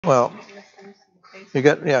Well, you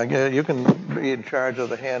got, yeah, you can be in charge of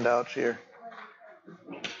the handouts here.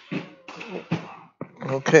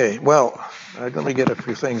 Okay, well, let me get a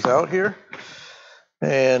few things out here.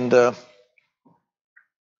 And I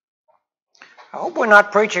hope we're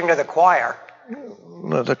not preaching to the choir.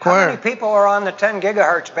 the How choir. many people are on the 10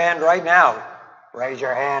 gigahertz band right now? Raise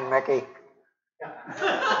your hand, Mickey.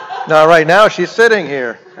 Now, right now, she's sitting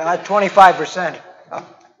here. 25%.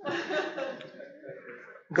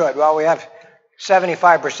 Good. Well, we have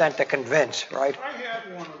 75% to convince, right? I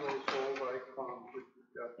had one of those old icons that you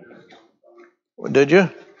got there. Did you?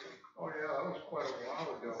 Oh yeah, that was quite a while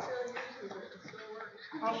ago.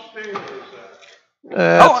 How stable is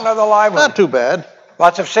that? Oh, another live one. Not too bad.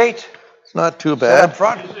 Lots of seats. It's not too Sit bad. up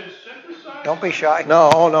front. Is it synthesized? Don't be shy. No,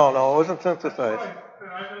 it wasn't synthesized.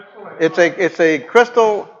 That's what I It's a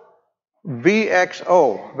crystal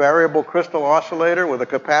VXO, variable crystal oscillator with a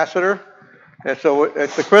capacitor. And so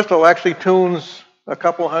the crystal actually tunes a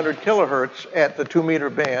couple hundred kilohertz at the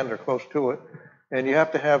 2-meter band or close to it. And you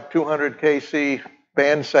have to have 200 kc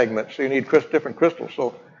band segments. So you need different crystals.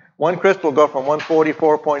 So one crystal will go from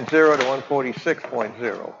 144.0 to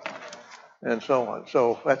 146.0 and so on.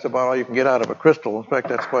 So that's about all you can get out of a crystal. In fact,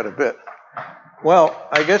 that's quite a bit. Well,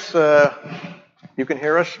 I guess you can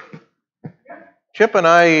hear us. Chip and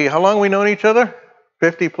I, how long have we known each other?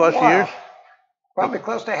 50 plus years? Probably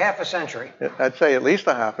close to half a century. I'd say at least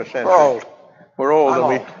a half a century. We're old. We're old. I'm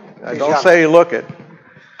And old. I He's don't young. say you look it.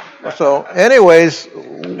 So anyways,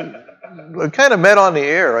 we kind of met on the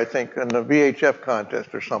air, I think, in the VHF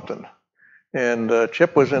contest or something. And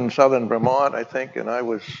Chip was in southern Vermont, I think, and I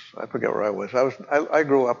forget where I was. I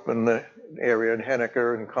grew up in the area in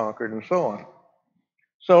Henniker and Concord and so on.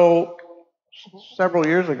 So several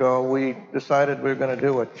years ago, we decided we were going to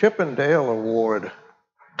do a Chip and Dale Award.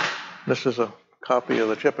 This is a copy of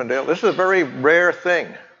the Chip and Dale. This is a very rare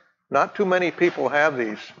thing. Not too many people have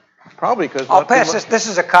these. Probably because I'll pass this. This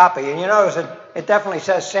is a copy, and you notice it definitely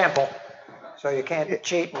says sample, so you can't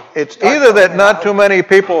cheat. It's either that not too many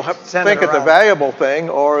people think it's a around. valuable thing,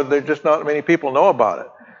 or there's just not many people know about it.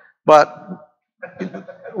 But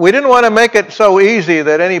we didn't want to make it so easy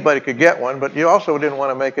that anybody could get one, but you also didn't want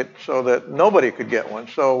to make it so that nobody could get one.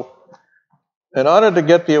 So in order to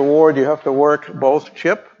get the award, you have to work both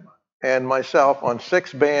Chip and myself on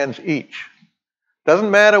 6 bands each. Doesn't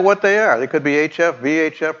matter what they are. They could be HF,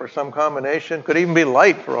 VHF, or some combination. Could even be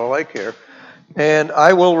light for all I care. And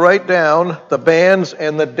I will write down the bands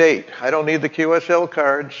and the date. I don't need the QSL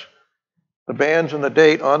cards. The bands and the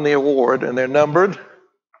date on the award, and they're numbered.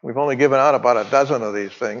 We've only given out about a dozen of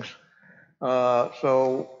these things.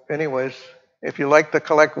 So anyways, if you like to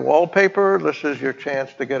collect wallpaper, this is your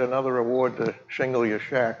chance to get another award to shingle your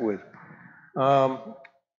shack with.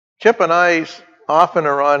 Chip and I often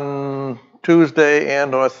are on Tuesday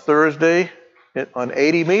and or Thursday on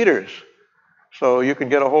 80 meters. So you can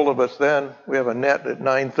get a hold of us then. We have a net at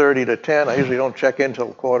 9:30 to 10. I usually don't check in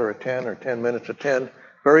till 9:45 or 10 minutes to 10.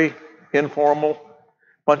 Very informal,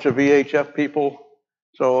 bunch of VHF people.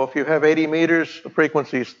 So if you have 80 meters, the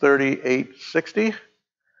frequency is 3860.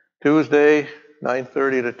 Tuesday,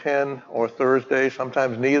 9:30 to 10, or Thursday,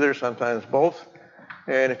 sometimes neither, sometimes both.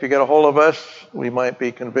 And if you get a hold of us, we might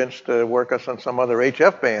be convinced to work us on some other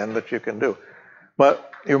HF band that you can do.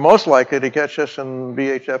 But you're most likely to catch us in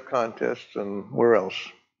VHF contests and where else?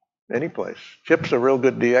 Any place. Chip's a real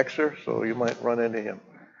good DXer, so you might run into him.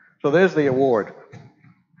 So there's the award.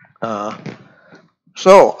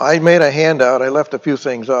 So I made a handout. I left a few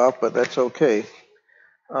things off, but that's okay.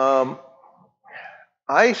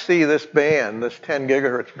 I see this band, this 10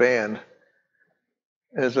 gigahertz band,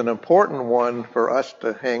 is an important one for us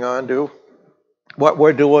to hang on to. What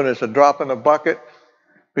we're doing is a drop in the bucket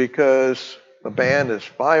because the band is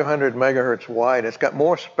 500 megahertz wide. It's got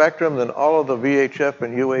more spectrum than all of the VHF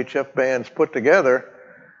and UHF bands put together.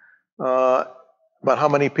 But how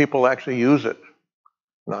many people actually use it?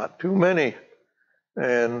 Not too many.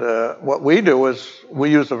 And what we do is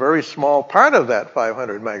we use a very small part of that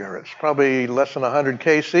 500 megahertz, probably less than 100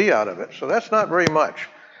 kc out of it. So that's not very much.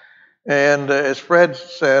 And as Fred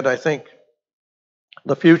said, I think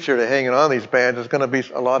the future to hanging on these bands is going to be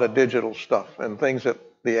a lot of digital stuff and things that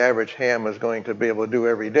the average ham is going to be able to do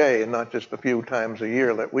every day and not just a few times a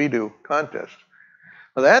year that we do contests.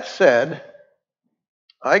 Now, that said,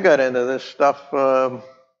 I got into this stuff,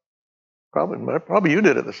 probably you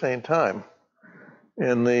did at the same time,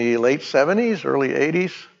 in the late 70s, early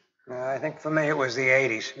 80s. I think for me it was the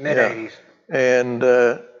 80s, mid-80s. Yeah. And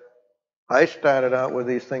I started out with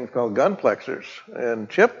these things called gunplexers. And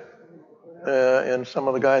Chip and some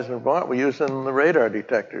of the guys in Vermont were using the radar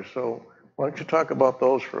detectors. So why don't you talk about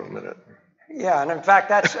those for a minute? Yeah, and in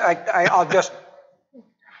fact, I'll just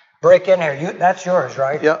break in here. That's yours,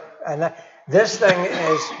 right? Yeah. And this thing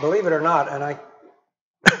is, believe it or not, and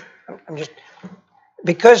I'm just,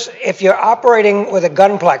 because if you're operating with a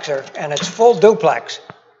gunplexer and it's full duplex,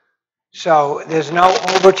 so there's no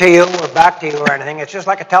over to you or back to you or anything. It's just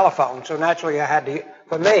like a telephone. So naturally, I had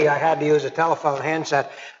to use a telephone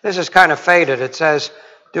handset. This is kind of faded. It says,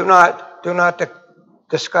 "Do not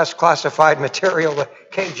discuss classified material. The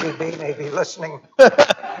KGB may be listening."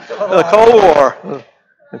 The Cold War.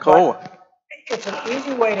 The Cold War. It's an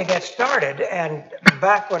easy way to get started. And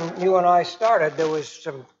back when you and I started, there was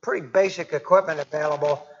some pretty basic equipment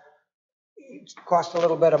available. It cost a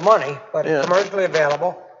little bit of money, but it's commercially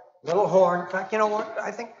available. Little horn. In fact, you know what?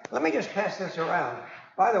 Let me just pass this around.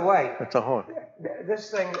 By the way, it's a horn.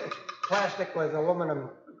 This thing is plastic with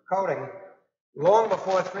aluminum coating long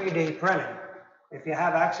before 3D printing. If you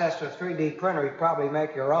have access to a 3D printer, you probably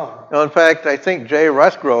make your own. Well, in fact, I think Jay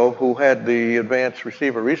Rusgrove, who had the Advanced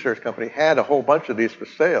Receiver Research Company, had a whole bunch of these for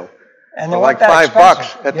sale. And they're like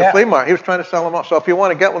 $5 at the flea market. He was trying to sell them all. So if you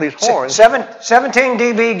want to get one of these horns. 17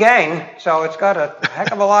 dB gain, so it's got a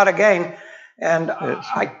heck of a lot of gain. And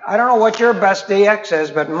I don't know what your best DX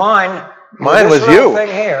is, but mine was you. Thing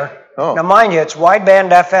here. Oh. Now, mind you, it's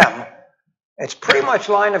wideband FM. It's pretty much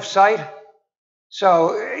line of sight.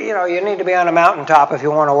 So, you need to be on a mountaintop if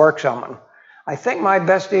you want to work someone. I think my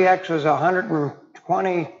best DX was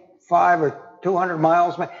 125 or 200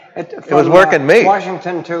 miles. It was working me.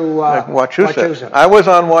 Washington to Wachusett. I was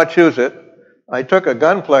on Wachusett. I took a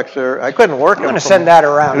gunplexer. I couldn't work it. I'm going to send that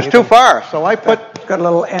around. It was too far, so I put a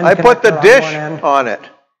little end the dish on it.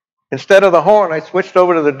 Instead of the horn, I switched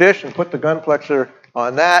over to the dish and put the gunplexer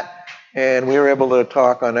on that, and we were able to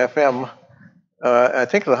talk on FM. I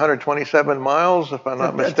think it's 127 miles, if I'm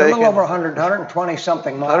not mistaken. It's a little over 120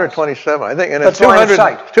 something miles. 127, I think, and it's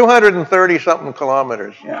 230 something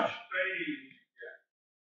kilometers. Yeah.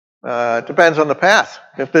 It depends on the path.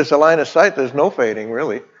 If there's a line of sight, there's no fading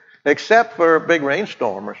really. Except for a big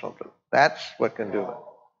rainstorm or something. That's what can do it.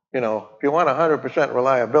 If you want 100%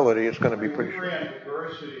 reliability, it's going to be pretty short.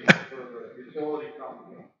 Diversity for the utility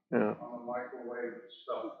company on the microwave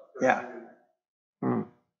stuff. Yeah.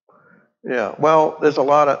 Yeah. Well, there's a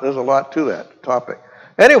lot to that topic.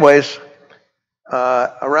 Anyways,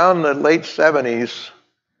 around the late 70s,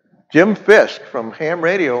 Jim Fisk from Ham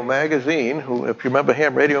Radio Magazine, who, if you remember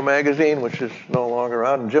Ham Radio Magazine, which is no longer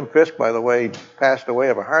around, and Jim Fisk, by the way, passed away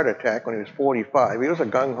of a heart attack when he was 45. He was a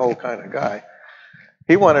gung-ho kind of guy.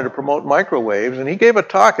 He wanted to promote microwaves, and he gave a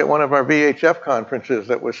talk at one of our VHF conferences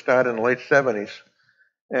that was started in the late 70s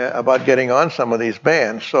about getting on some of these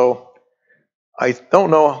bands. So I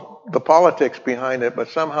don't know the politics behind it, but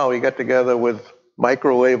somehow he got together with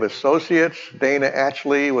Microwave Associates. Dana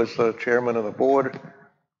Atchley was the chairman of the board.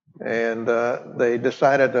 And they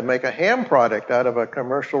decided to make a ham product out of a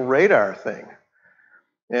commercial radar thing.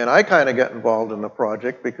 And I kind of got involved in the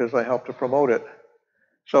project because I helped to promote it.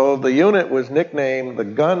 So the unit was nicknamed the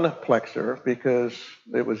Gunplexer because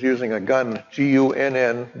it was using a gun,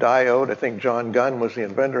 G-U-N-N diode. I think John Gunn was the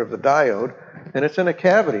inventor of the diode. And it's in a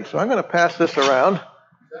cavity. So I'm going to pass this around. Is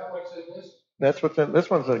that what's in this? That's what's in this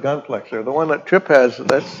one's a gunplexer. The one that Trip has,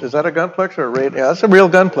 is that a gunplexer or radio? Yeah, that's a real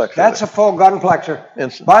gunplexer. That's a full gunplexer.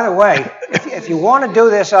 By the way, if you want to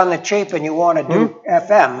do this on the cheap and you want to do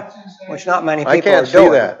FM, which not many people are doing. I can't see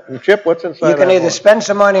that. Chip, what's inside? You can either spend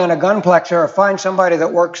some money on a gunplexer or find somebody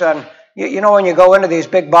that works on. You know when you go into these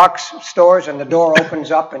big box stores and the door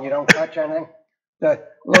opens up and you don't touch anything, the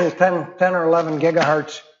little 10 or 11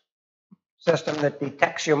 gigahertz system that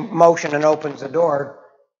detects your motion and opens the door.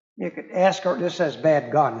 You could ask her, this says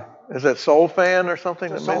bad gun. Is it Solfan or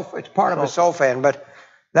something? It's part of a Solfan, but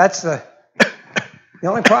that's the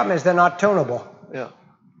only problem is they're not tunable. Yeah.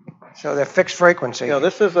 So they're fixed frequency. Yeah,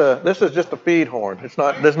 this is just a feed horn. It's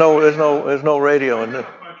not, there's no radio in it.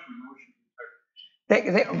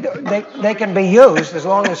 They can be used as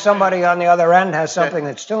long as somebody on the other end has something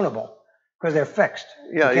that's tunable, because they're fixed.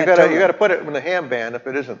 Yeah, you gotta put it in the ham band if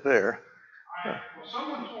it isn't there. Well,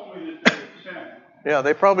 someone told me that they were 10. Yeah,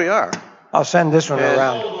 they probably are. I'll send this one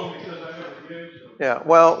around. Yeah,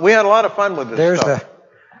 well, we had a lot of fun with this stuff.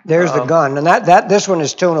 There's the gun, and this one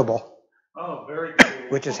is tunable. Oh, very cool.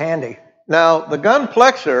 Which is handy. Now, the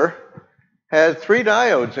Gunplexer has 3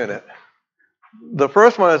 diodes in it. The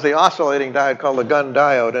first one is the oscillating diode called the gun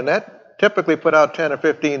diode, and that typically put out 10 or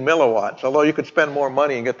 15 milliwatts, although you could spend more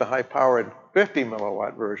money and get the high-powered 50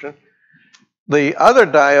 milliwatt version. The other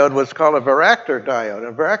diode was called a varactor diode.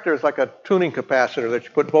 A varactor is like a tuning capacitor that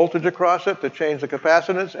you put voltage across it to change the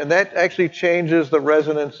capacitance, and that actually changes the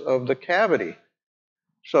resonance of the cavity.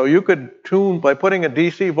 So you could tune, by putting a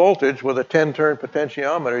DC voltage with a 10-turn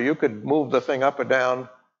potentiometer, you could move the thing up or down.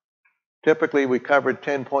 Typically, we covered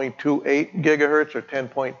 10.28 gigahertz or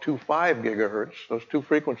 10.25 gigahertz, those two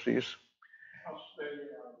frequencies.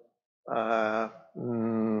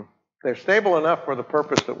 They're stable enough for the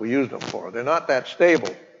purpose that we use them for. They're not that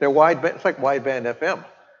stable. They're wideband, it's like wideband FM.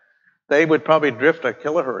 They would probably drift a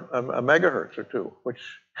kilohertz, a megahertz or two, which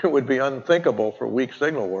would be unthinkable for weak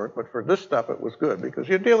signal work, but for this stuff it was good because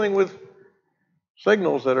you're dealing with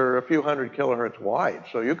signals that are a few hundred kilohertz wide,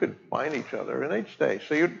 so you could find each other and they'd stay.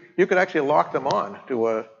 So you could actually lock them on to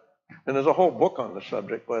and there's a whole book on the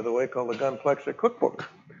subject, by the way, called the Gunplexer Cookbook,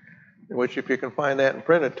 which if you can find that in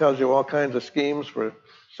print, it tells you all kinds of schemes for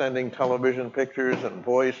sending television pictures and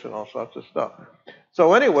voice and all sorts of stuff.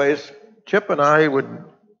 So anyways, Chip and I would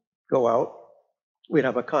go out. We'd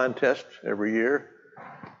have a contest every year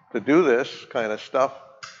to do this kind of stuff.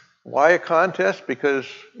 Why a contest? Because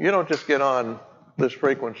you don't just get on this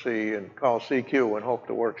frequency and call CQ and hope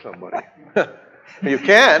to work somebody. You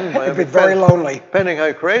can. It'd be very lonely. Depending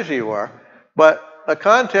how crazy you are. But a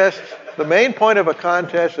contest, the main point of a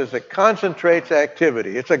contest is it concentrates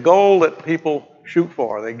activity. It's a goal that people shoot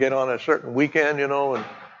for. They get on a certain weekend, you know,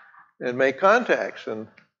 and make contacts. And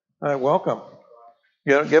welcome.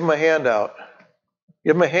 You know, give them a handout.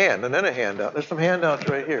 Give them a hand and then a handout. There's some handouts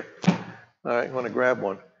right here. All right, you want to grab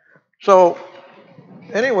one. So,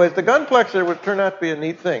 anyways, the gunplexer would turn out to be a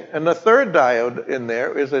neat thing. And the third diode in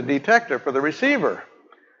there is a detector for the receiver.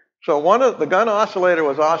 So the gun oscillator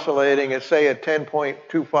was oscillating at, say, at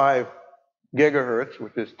 10.25 gigahertz,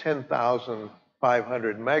 which is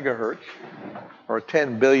 10,500 megahertz, or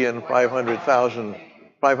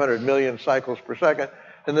 10,500 million cycles per second.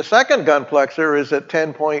 And the second gunplexer is at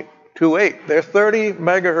 10.28. They're 30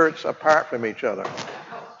 megahertz apart from each other.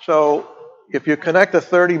 So if you connect a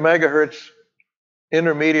 30 megahertz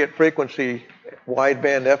intermediate frequency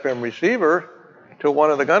wideband FM receiver to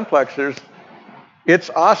one of the gunplexers,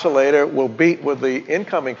 its oscillator will beat with the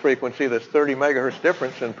incoming frequency that's 30 megahertz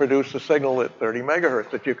difference and produce a signal at 30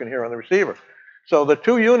 megahertz that you can hear on the receiver. So the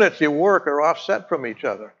two units you work are offset from each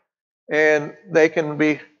other. And they can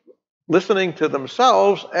be listening to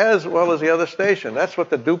themselves as well as the other station. That's what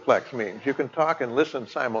the duplex means. You can talk and listen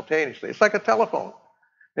simultaneously. It's like a telephone.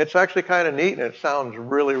 It's actually kind of neat and it sounds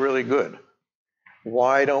really, really good.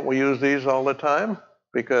 Why don't we use these all the time?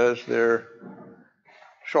 Because they're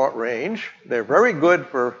short range. They're very good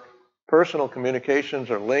for personal communications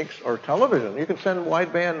or links or television. You can send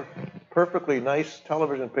wideband, perfectly nice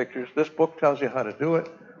television pictures. This book tells you how to do it.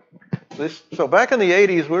 So back in the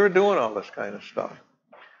 80s, we were doing all this kind of stuff.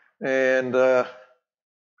 And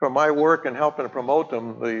for my work in helping to promote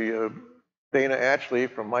them, Dana Atchley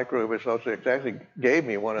from Microwave Associates actually gave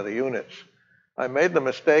me one of the units. I made the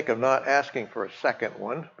mistake of not asking for a second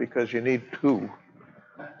one because you need two.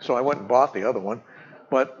 So I went and bought the other one.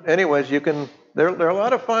 But anyways, they're a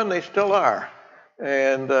lot of fun. They still are.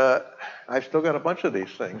 And I've still got a bunch of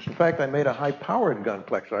these things. In fact, I made a high-powered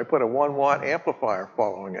gunplexer. I put a 1-watt amplifier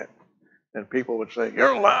following it. And people would say,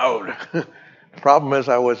 "You're loud." The problem is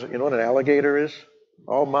you know what an alligator is?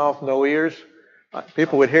 All mouth, no ears.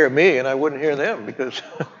 People would hear me and I wouldn't hear them because,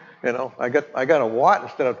 you know, I got a watt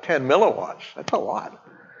instead of 10 milliwatts. That's a lot.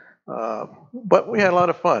 But we had a lot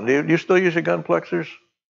of fun. Do you still use your gunplexers?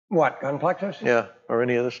 What, gunplexers? Yeah, or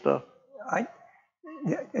any other stuff?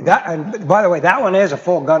 And by the way, that one is a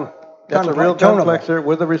full gun. That's a real gunplexer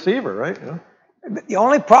with a receiver, right? Yeah. The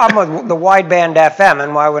only problem with the wideband FM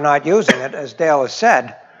and why we're not using it, as Dale has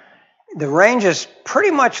said, the range is pretty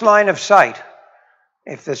much line of sight.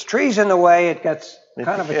 If there's trees in the way, it gets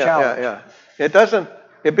kind of a challenge. Yeah. It doesn't,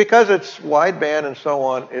 because it's wideband and so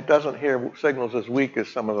on, it doesn't hear signals as weak as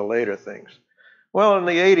some of the later things. Well, in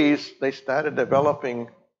the 80s, they started developing,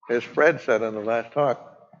 as Fred said in the last talk,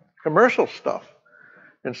 commercial stuff.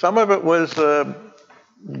 And some of it was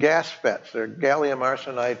gas FETs, they're gallium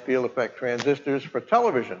arsenide field effect transistors for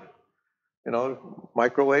television, you know,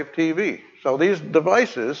 microwave TV. So these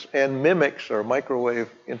devices and mimics or microwave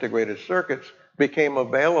integrated circuits became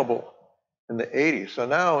available in the 80s. So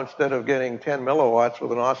now instead of getting 10 milliwatts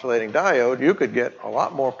with an oscillating diode, you could get a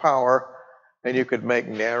lot more power and you could make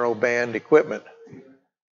narrow band equipment.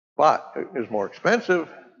 But it was more expensive,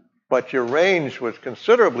 but your range was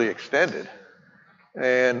considerably extended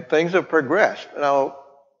and things have progressed. Now,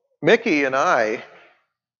 Mickey and I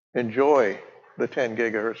enjoy the 10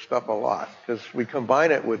 gigahertz stuff a lot because we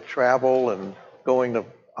combine it with travel and going to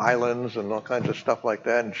islands and all kinds of stuff like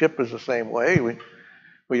that. And Chip is the same way.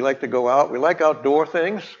 We like to go out. We like outdoor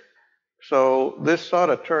things. So this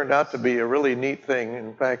sort of turned out to be a really neat thing.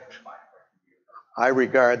 In fact, I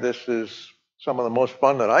regard this as some of the most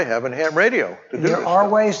fun that I have in ham radio to do this There are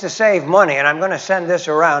stuff. ways to save money, and I'm going to send this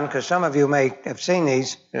around because some of you may have seen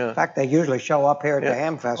these. Yeah. In fact, they usually show up here at the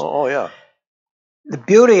Ham Fest. Oh, yeah. The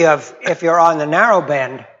beauty of if you're on the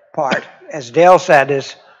narrowband part, as Dale said,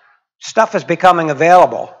 is stuff is becoming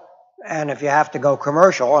available. And if you have to go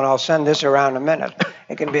commercial, and I'll send this around in a minute,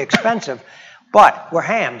 it can be expensive. But we're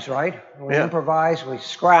hams, right? We improvise, we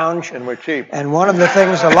scrounge. And we're cheap. And one of the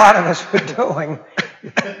things a lot of us were doing,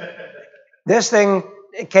 this thing,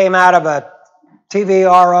 it came out of a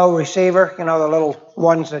TVRO receiver, you know, the little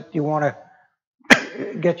ones that you want to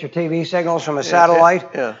get your TV signals from a satellite.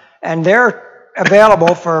 Yeah. And they're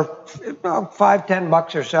available for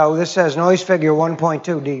 $5-10 or so. This says noise figure 1.2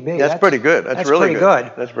 dB. That's pretty good. That's really pretty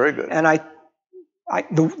good. That's very good. And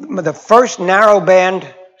the first narrowband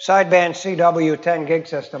sideband CW 10 gig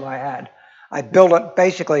system I had, I built it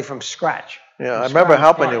basically from scratch. Yeah, I remember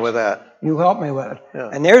helping you with that. You helped me with it. Yeah.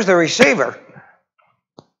 And there's the receiver.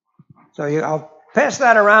 So I'll pass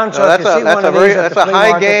that around so if you see one of these at the That's a flea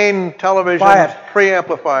market, high-gain television buy it.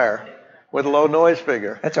 preamplifier with low noise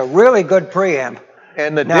figure. It's a really good preamp.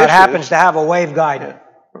 And the Now dishes, it happens to have a waveguide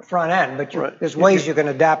front end, but there's ways you can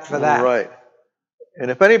adapt for that. Right.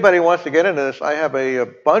 And if anybody wants to get into this, I have a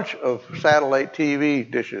bunch of satellite TV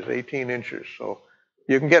dishes, 18 inches. So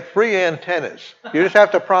you can get free antennas. You just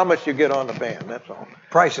have to promise you get on the band, that's all.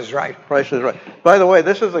 Price is right. Price is right. By the way,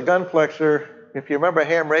 this is a Gunplexer. If you remember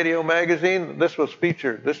Ham Radio magazine, this was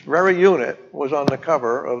featured. This very unit was on the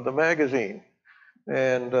cover of the magazine.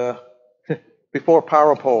 And before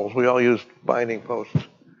power poles, we all used binding posts.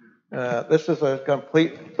 This is a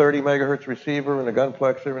complete 30 megahertz receiver and a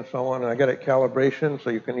Gunplexer and so on. And I got it calibration, so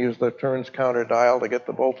you can use the turns counter dial to get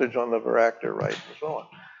the voltage on the varactor right and so on.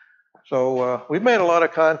 So we've made a lot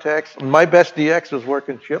of contacts. My best DX is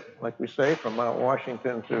working chip, like we say, from Mount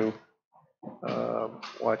Washington to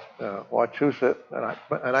Wachusett.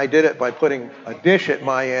 And I did it by putting a dish at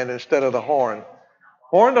my end instead of the horn.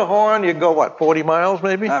 Horn to horn, you can go, what, 40 miles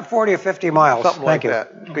maybe? 40 or 50 miles. Something like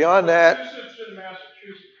that. Beyond that, in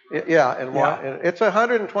Massachusetts. yeah, and it's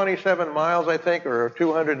 127 miles, I think, or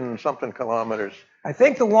 200 and something kilometers. I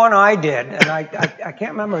think the one I did, and I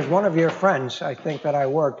can't remember, it was one of your friends, I think, that I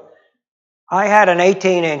worked. I had an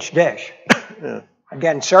 18-inch dish. Yeah.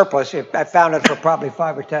 Again, surplus. I found it for probably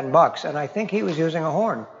 $5 or $10, and I think he was using a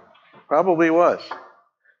horn. Probably was.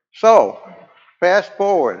 So, fast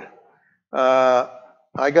forward. I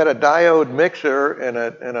got a diode mixer and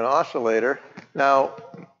an oscillator. Now,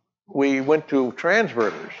 we went to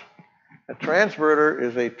transverters. A transverter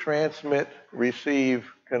is a transmit-receive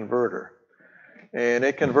converter. And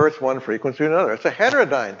it converts one frequency to another. It's a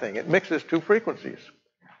heterodyne thing. It mixes two frequencies.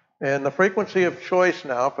 And the frequency of choice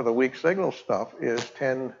now for the weak signal stuff is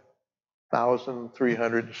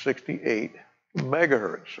 10,368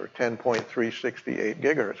 megahertz, or 10.368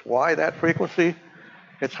 gigahertz. Why that frequency?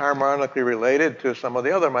 It's harmonically related to some of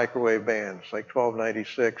the other microwave bands, like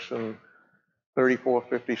 1296 and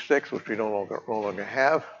 3456, which we no longer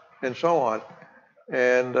have, and so on.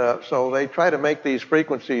 And so they try to make these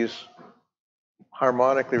frequencies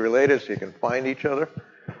harmonically related so you can find each other.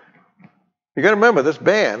 You got to remember, this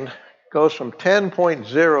band goes from 10.0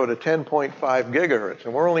 to 10.5 gigahertz,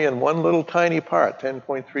 and we're only in one little tiny part,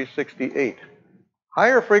 10.368.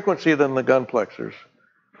 Higher frequency than the Gunplexers.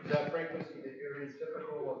 Is that frequency that you're in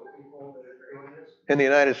typical of the people that are doing this? In the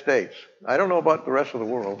United States. I don't know about the rest of the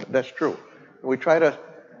world, but that's true. We try to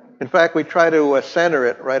center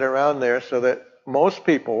it right around there so that most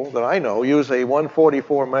people that I know use a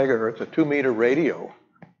 144 megahertz, a 2-meter radio.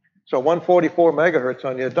 So 144 megahertz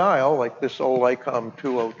on your dial, like this old ICOM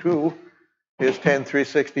 202, is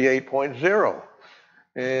 10368.0.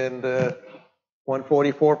 And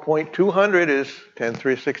 144.200 is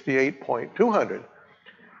 10368.200.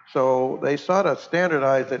 So they sort of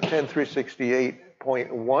standardized that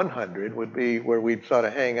 10368.100 would be where we'd sort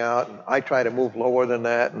of hang out. And I try to move lower than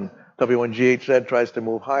that, and W1GHZ tries to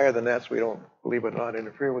move higher than that, so we don't, believe it or not,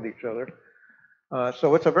 interfere with each other.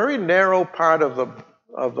 So it's a very narrow part of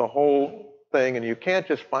the whole thing, and you can't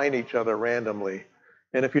just find each other randomly.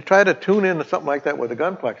 And if you try to tune into something like that with a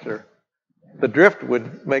Gunplexer, the drift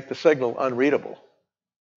would make the signal unreadable.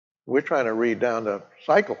 We're trying to read down to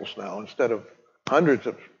cycles now instead of hundreds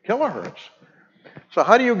of kilohertz. So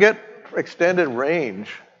how do you get extended range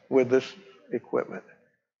with this equipment?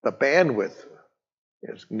 The bandwidth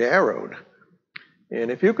is narrowed.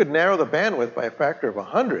 And if you could narrow the bandwidth by a factor of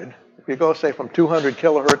 100, if you go, say, from 200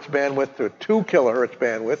 kilohertz bandwidth to 2 kilohertz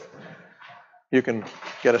bandwidth, you can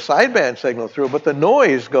get a sideband signal through, but the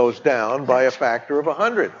noise goes down by a factor of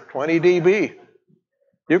 100, 20 dB.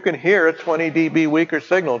 You can hear a 20 dB weaker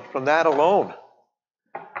signal from that alone.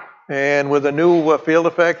 And with the new field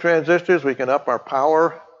effect transistors, we can up our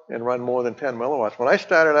power and run more than 10 milliwatts. When I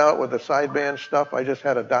started out with the sideband stuff, I just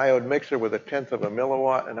had a diode mixer with 1/10 of a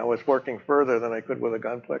milliwatt, and I was working further than I could with a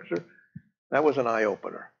gunplexer. That was an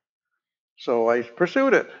eye-opener. So I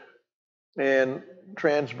pursued it, and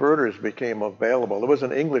transverters became available. There was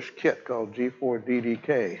an English kit called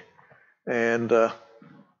G4DDK, and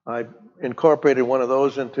I incorporated one of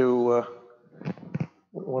those into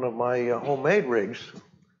one of my homemade rigs,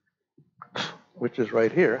 which is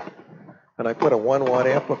right here. And I put a 1-watt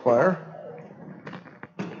amplifier.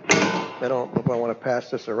 I don't know if I want to pass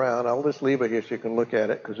this around. I'll just leave it here so you can look at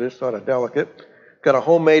it because it's sort of delicate. Got a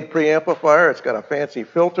homemade preamplifier. It's got a fancy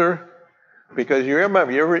filter because you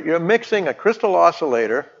remember you're mixing a crystal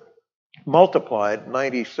oscillator multiplied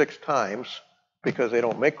 96 times because they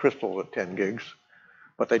don't make crystals at 10 gigs.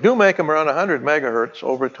 But they do make them around 100 megahertz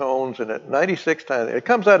overtones, and at 96 times, it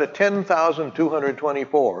comes out at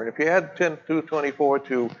 10,224. And if you add 10,224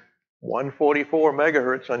 to 144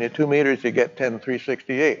 megahertz on your 2 meters, you get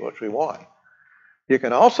 10,368, which we want. You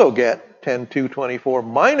can also get 10,224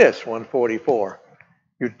 minus 144.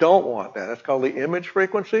 You don't want that. That's called the image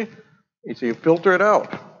frequency. So you filter it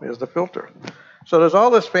out. Here's the filter. So there's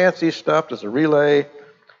all this fancy stuff. There's a relay,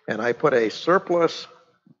 and I put a surplus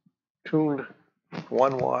tuned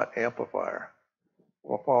 1-watt amplifier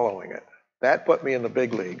while following it. That put me in the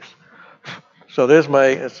big leagues. So there's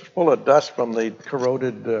it's full of dust from the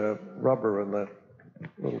corroded rubber in the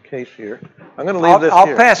little case here. I'm going to leave this here.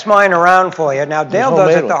 I'll pass mine around for you. Now, Dale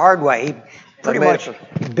does it the hard way. He pretty much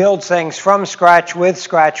builds things from scratch, with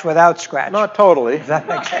scratch, without scratch. Not totally. If that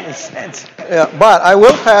makes any sense. Yeah, but I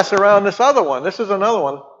will pass around this other one. This is another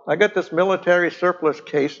one. I got this military surplus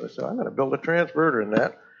case, and I said, I'm going to build a transverter in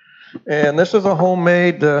that. And this is a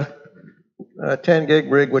homemade 10 gig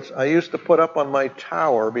rig, which I used to put up on my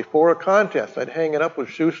tower before a contest. I'd hang it up with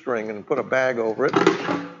shoestring and put a bag over it.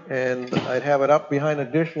 And I'd have it up behind a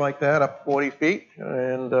dish like that, up 40 feet.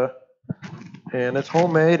 And it's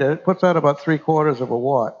homemade. And it puts out about 3/4 of a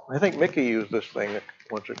watt. I think Mickey used this thing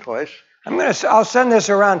once or twice. I'll send this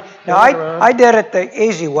around. Now, I did it the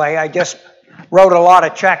easy way. I just wrote a lot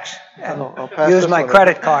of checks and used my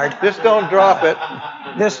credit card. Just don't drop it.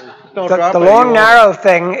 The long narrow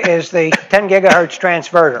thing is the 10 gigahertz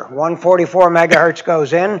transverter. 144 megahertz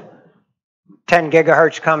goes in, 10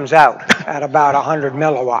 gigahertz comes out at about 100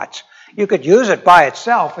 milliwatts. You could use it by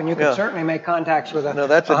itself, and you could certainly make contacts with a No,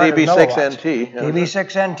 that's a DB6NT.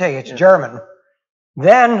 DB6NT, it's German.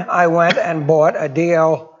 Then I went and bought a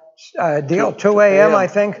DL2AM, I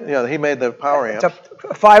think. Yeah, he made the power amp. It's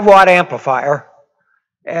a 5-watt amplifier,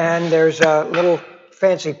 and there's a little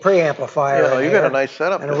fancy preamplifier. Yeah, you got a nice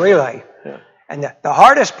setup. And a relay. Yeah. And the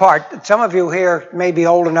hardest part, some of you here may be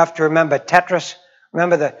old enough to remember Tetris.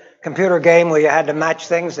 Remember the computer game where you had to match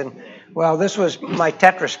things? And well, this was my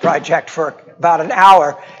Tetris project for about an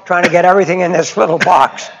hour, trying to get everything in this little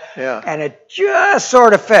box. Yeah. And it just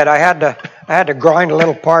sort of fit. I had to grind a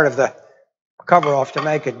little part of the cover off to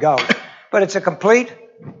make it go. But it's a complete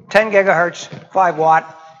 10 gigahertz, 5-watt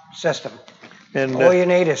system. And all you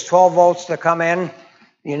need is 12 volts to come in.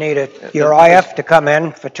 You need your IF to come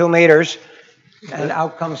in for 2 meters, and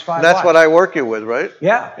out comes 5 watts. That's what I work you with, right?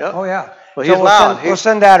 Yeah. Oh, yeah. Well, he's loud. We'll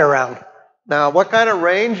send that around. Now, what kind of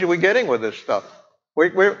range are we getting with this stuff?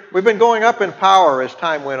 We've been going up in power as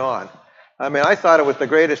time went on. I mean, I thought it was the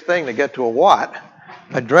greatest thing to get to a watt.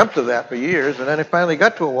 I dreamt of that for years, and then it finally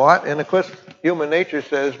got to a watt, and of course, human nature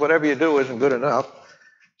says whatever you do isn't good enough.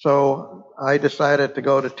 So I decided to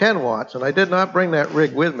go to 10 watts, and I did not bring that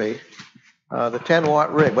rig with me. The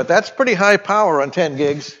 10-watt rig. But that's pretty high power on 10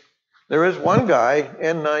 gigs. There is one guy,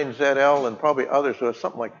 N9ZL, and probably others, who has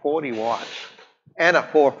something like 40 watts and a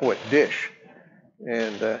 4-foot dish.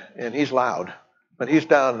 And he's loud. But he's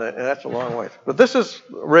down, and that's a long way. But this is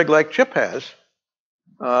a rig like Chip has,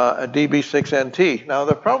 a DB6NT. Now,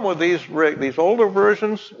 the problem with these older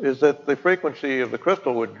versions is that the frequency of the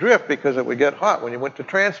crystal would drift because it would get hot when you went to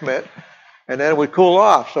transmit. And then it would cool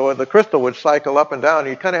off, so the crystal would cycle up and down.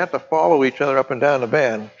 You kind of have to follow each other up and down the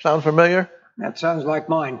band. Sound familiar? That sounds like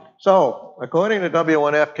mine. So, according to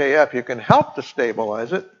W1FKF, you can help to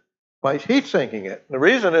stabilize it by heat sinking it. The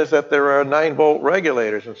reason is that there are 9-volt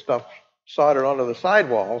regulators and stuff soldered onto the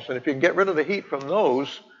sidewalls, and if you can get rid of the heat from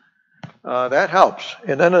those, that helps.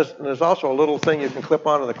 And then there's also a little thing you can clip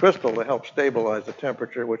onto the crystal to help stabilize the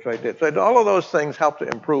temperature, which I did. So all of those things help to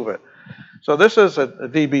improve it. So this is a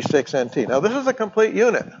DB6NT. Now this is a complete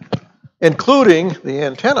unit, including the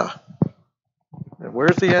antenna. And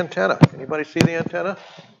where's the antenna? Anybody see the antenna?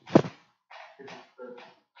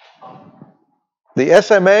 The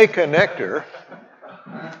SMA connector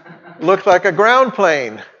looks like a ground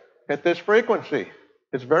plane. at this frequency.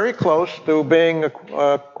 It's very close to being a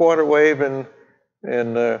quarter wave in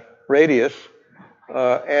radius.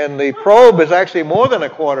 And the probe is actually more than a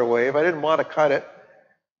quarter wave. I didn't want to cut it.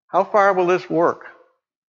 How far will this work?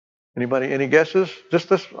 Anybody, any guesses? Just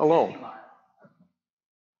this alone.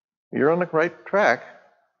 You're on the right track.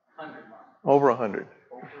 100 miles. Over 100.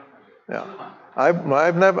 Yeah.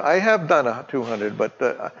 I have done a 200, but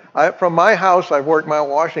from my house, I've worked Mount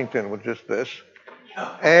Washington with just this.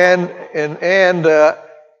 And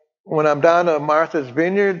when I'm down to Martha's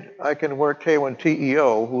Vineyard, I can work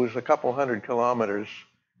K1TEO, who's a couple 100 kilometers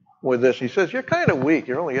with this. He says, you're kind of weak.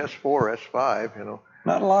 You're only S4, S5, you know.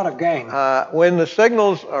 Not a lot of gain. When the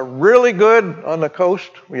signals are really good on the coast,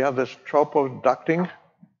 we have this tropoducting.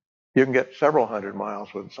 You can get several 100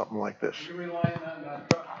 miles with something like this. You rely on all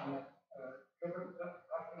the time?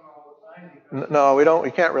 No, we don't.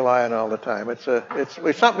 We can't rely on it all the time. It's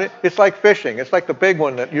something. It's like fishing. It's like the big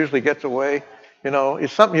one that usually gets away. You know,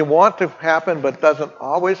 it's something you want to happen, but doesn't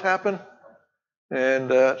always happen. And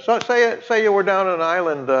so, say you were down on an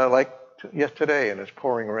island like today, and it's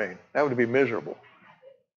pouring rain. That would be miserable.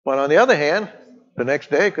 But on the other hand, the next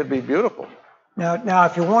day could be beautiful. Now,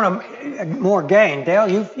 if you want more gain, Dale,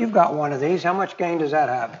 you've got one of these. How much gain does that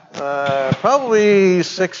have? Probably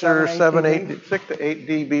 6 to 8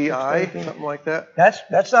 dBi, something like that.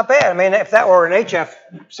 That's not bad. I mean, if that were an HF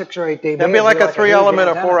 6 or 8 dB, that'd be like a 3-element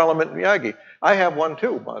or 4-element Miyagi. I have one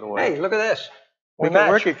too, by the way. Hey, look at this. We can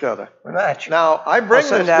work each other. We match. Now, I bring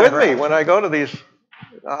this with me when I go to these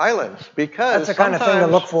islands because that's the kind of thing to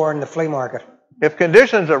look for in the flea market. If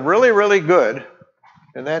conditions are really, really good,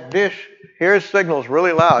 and that dish hears signals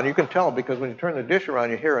really loud, you can tell because when you turn the dish around,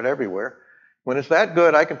 you hear it everywhere. When it's that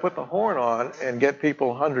good, I can put the horn on and get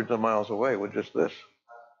people hundreds of miles away with just this.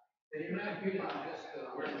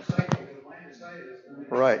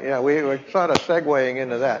 Right, yeah, we're sort of segueing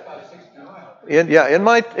into that.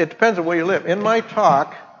 It depends on where you live. In my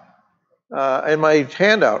talk, in my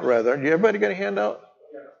handout rather, did everybody get a handout?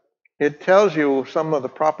 It tells you some of the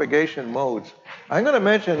propagation modes. I'm going to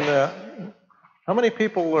mention, how many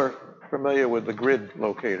people are familiar with the grid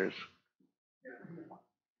locators?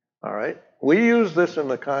 All right. We use this in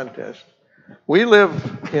the contest. We live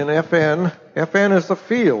in FN. FN is the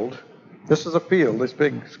field. This is a field, this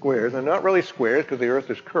big square. They're not really squares because the Earth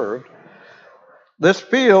is curved. This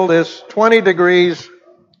field is 20 degrees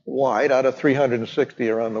wide out of 360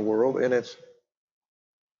 around the world, and it's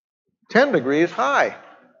 10 degrees high.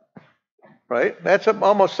 Right? That's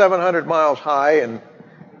almost 700 miles high and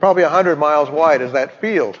probably 100 miles wide is that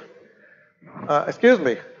field.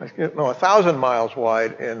 1,000 miles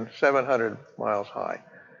wide and 700 miles high.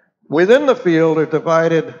 Within the field are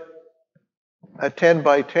divided a 10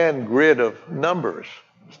 by 10 grid of numbers,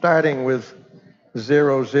 starting with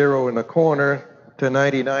 0, 0 in the corner to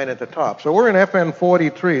 99 at the top. So we're in FN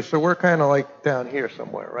 43, so we're kind of like down here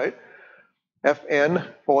somewhere, right? FN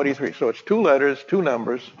 43. So it's 2 letters, 2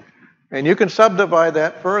 numbers. And you can subdivide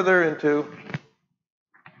that further into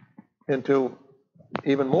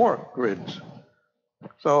even more grids.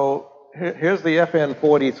 So here's the FN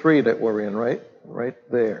 43 that we're in, right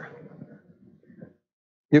there.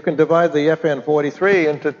 You can divide the FN 43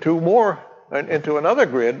 into 2 more, into another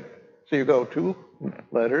grid. So you go 2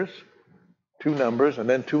 letters, 2 numbers, and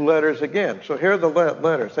then 2 letters again. So here are the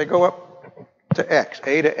letters. They go up to X,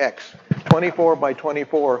 A to X, 24 by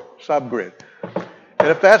 24 subgrid. And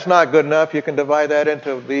if that's not good enough, you can divide that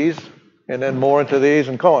into these, and then more into these,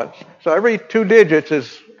 and so on. So every 2 digits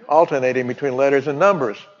is alternating between letters and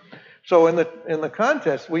numbers. So in the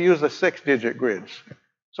contest, we use the 6-digit grids.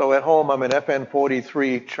 So at home, I'm in FN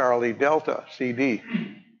 43 Charlie Delta CD.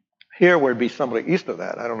 Here would be somebody east of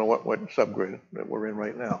that. I don't know what subgrid that we're in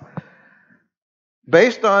right now.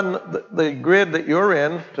 Based on the grid that you're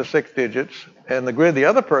in to 6 digits and the grid the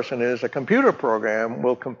other person is, a computer program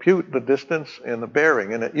will compute the distance and the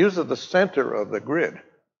bearing, and it uses the center of the grid.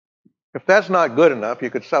 If that's not good enough, you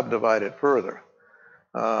could subdivide it further.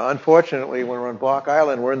 Unfortunately, when we're on Block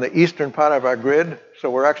Island, we're in the eastern part of our grid,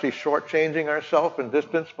 so we're actually shortchanging ourselves in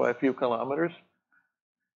distance by a few kilometers.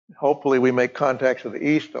 Hopefully we make contacts to the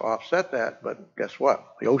east to offset that, but guess what?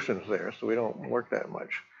 The ocean's there, so we don't work that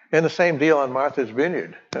much. And the same deal on Martha's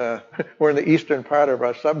Vineyard. We're in the eastern part of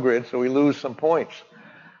our subgrid, so we lose some points.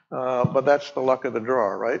 But that's the luck of the draw,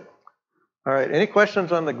 right? All right, any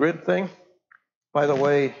questions on the grid thing? By the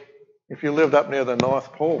way, if you lived up near the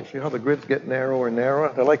North Pole, see how the grids get narrower and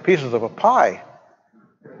narrower? They're like pieces of a pie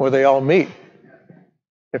where they all meet.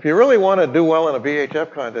 If you really want to do well in a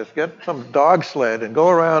VHF contest, get some dog sled and go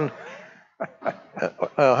around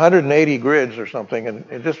 180 grids or something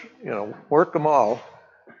and just, work them all.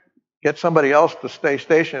 get somebody else to stay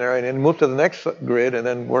stationary and then move to the next grid and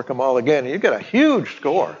then work them all again. You get a huge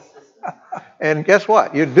score. And guess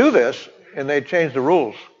what? You do this and they'd change the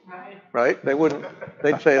rules, right?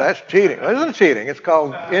 They'd say that's cheating. It isn't cheating. It's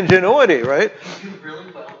called ingenuity, right?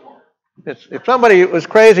 If somebody was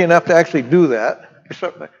crazy enough to actually do that,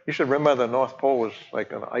 you should remember the North Pole was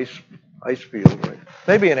like an ice field, right?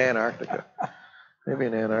 Maybe in Antarctica.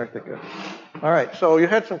 All right, so you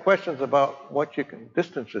had some questions about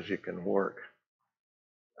distances you can work.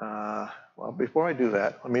 Well, before I do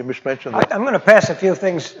that, let me just mention that. I'm going to pass a few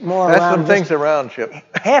things more Pass around. some things around, Chip.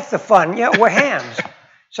 Half the fun, we're hands.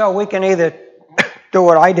 So we can either do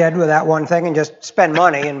what I did with that one thing and just spend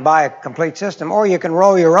money and buy a complete system, or you can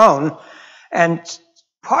roll your own. And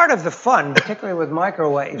part of the fun, particularly with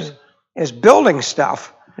microwaves, is building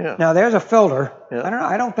stuff. Yeah. Now there's a filter. Yeah.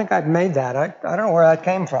 I don't think I've made that. I don't know where that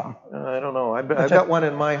came from. I don't know. I've got one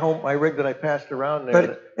in my rig that I passed around there.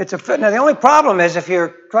 But it's a now the only problem is if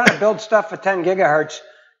you're trying to build stuff for 10 gigahertz,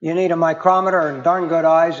 you need a micrometer and darn good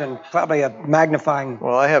eyes and probably a magnifying.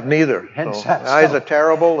 Well, I have neither. Headset, so eyes are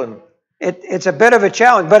terrible, and it's a bit of a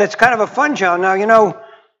challenge, but it's kind of a fun challenge. Now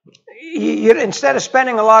you instead of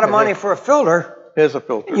spending a lot of money for a filter, here's a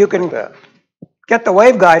filter. You can get the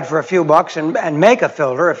waveguide for a few bucks and make a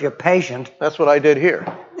filter if you're patient. That's what I did here.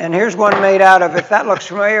 And here's one made out of, if that looks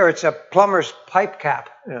familiar, it's a plumber's pipe cap.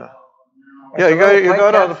 Yeah. You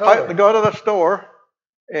go to the store,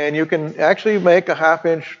 and you can actually make a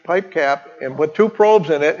 1/2-inch pipe cap and put 2 probes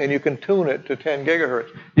in it, and you can tune it to 10 gigahertz.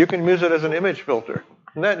 You can use it as an image filter.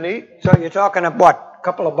 Isn't that neat? So you're talking of what, a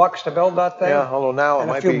couple of bucks to build that thing? Yeah, although now it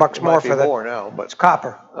might be bucks more for more now, but it's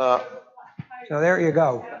copper. So there you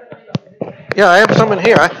go. Yeah, I have some in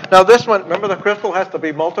here. Now this one, remember the crystal has to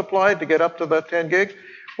be multiplied to get up to the 10 gigs?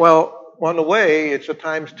 Well, on the way, it's a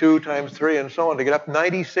 ×2, ×3, and so on to get up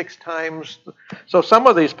 96 times. So some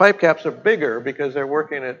of these pipe caps are bigger because they're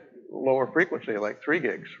working at lower frequency, like 3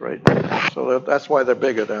 gigs, right? So that's why they're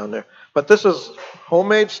bigger down there. But this is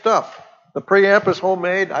homemade stuff. The preamp is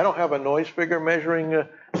homemade. I don't have a noise figure measuring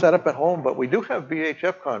setup at home, but we do have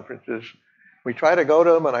VHF conferences. We try to go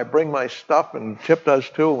to them, and I bring my stuff, and Chip does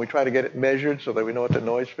too, and we try to get it measured so that we know what the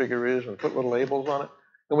noise figure is and put little labels on it.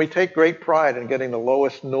 And we take great pride in getting the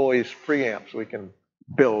lowest noise preamps we can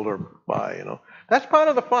build or buy, That's part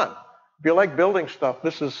of the fun. If you like building stuff,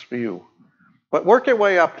 this is for you. But work your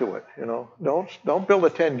way up to it, Don't build a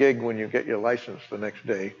 10 gig when you get your license the next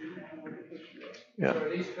day. Yeah. So are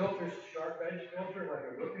these filters sharp edge filters, like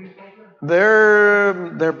a whipping filter?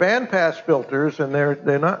 They're bandpass filters, and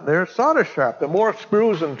they're solder sharp. The more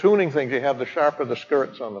screws and tuning things you have, the sharper the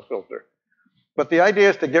skirts on the filter. But the idea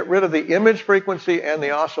is to get rid of the image frequency and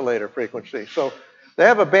the oscillator frequency. So they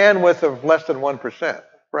have a bandwidth of less than 1%,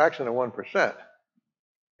 fraction of 1%.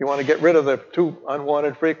 You want to get rid of the 2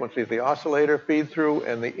 unwanted frequencies, the oscillator feed through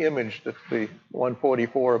and the image that's the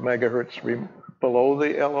 144 megahertz below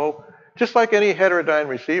the LO, just like any heterodyne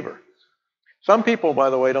receiver. Some people, by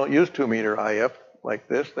the way, don't use 2-meter IF like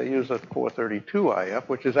this. They use a 432 IF,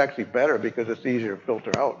 which is actually better because it's easier to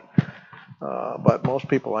filter out. But most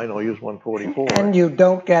people I know use 144. And you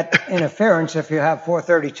don't get interference if you have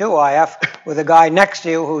 432 IF with a guy next to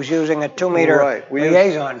you who's using a 2-meter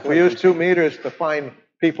liaison. We use 2 meters to find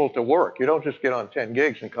people to work. You don't just get on 10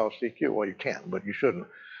 gigs and call CQ. Well, you can, but you shouldn't.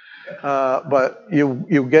 But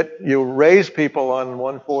you raise people on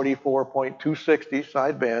 144.260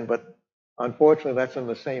 sideband, but unfortunately that's in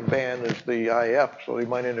the same band as the IF, so they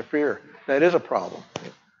might interfere. That is a problem.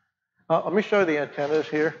 Let me show you the antennas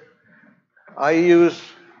here. I use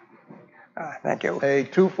thank you. a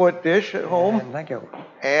 2-foot dish at home. Thank you.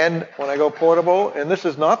 And when I go portable, and this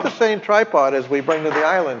is not the same tripod as we bring to the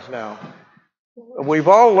islands now. We've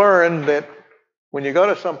all learned that when you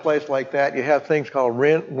go to some place like that, you have things called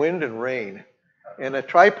wind and rain. And a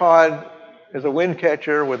tripod is a wind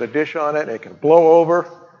catcher with a dish on it. It can blow over.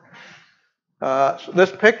 So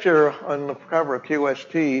this picture on the cover of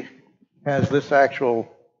QST has this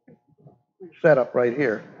actual setup right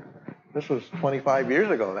here. This was 25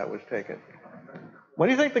 years ago that was taken. What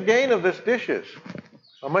do you think the gain of this dish is?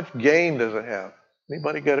 How much gain does it have?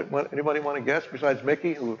 Anybody get it? Anybody want to guess besides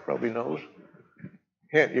Mickey, who probably knows?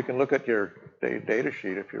 Hint, you can look at your data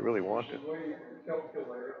sheet if you really want to.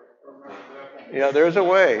 Yeah, there's a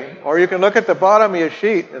way. Or you can look at the bottom of your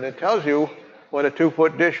sheet and it tells you what a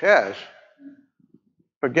 2-foot dish has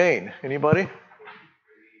for gain. Anybody?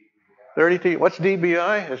 30 what's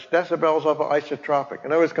dBi? It's decibels of isotropic.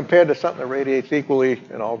 In other words, compared to something that radiates equally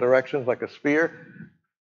in all directions like a sphere,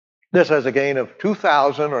 this has a gain of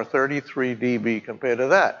 2,000 or 33 dB compared to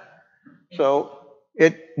that. So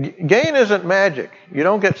gain isn't magic. You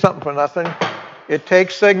don't get something for nothing. it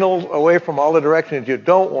takes signals away from all the directions you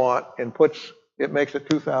don't want and it makes it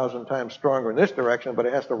 2,000 times stronger in this direction, but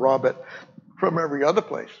it has to rob it from every other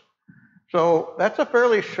place. So that's a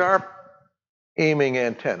fairly sharp aiming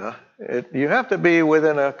antenna. You have to be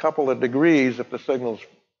within a couple of degrees if the signal's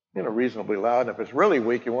reasonably loud. And if it's really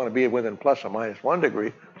weak, you want to be within plus or minus 1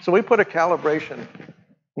 degree. So we put a calibration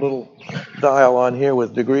little dial on here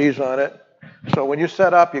with degrees on it. So when you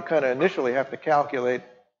set up, you kind of initially have to calculate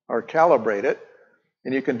or calibrate it.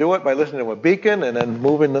 And you can do it by listening to a beacon and then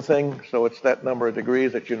moving the thing so it's that number of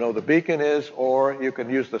degrees that you know the beacon is, or you can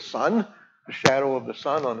use the sun, the shadow of the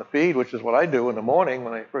sun on the feed, which is what I do in the morning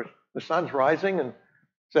when the sun's rising in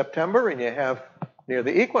September and you have near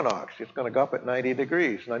the equinox, it's going to go up at 90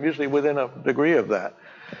 degrees. And I'm usually within a degree of that.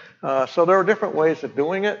 So there are different ways of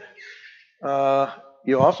doing it.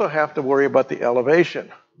 You also have to worry about the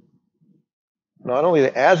elevation. Not only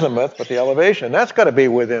the azimuth, but the elevation. That's got to be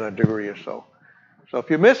within a degree or so. So if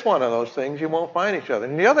you miss one of those things, you won't find each other.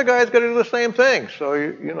 And the other guy's got to do the same thing.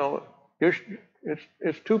 So,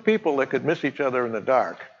 it's two people that could miss each other in the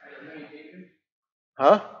dark.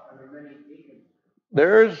 Huh?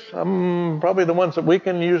 There's probably the ones that we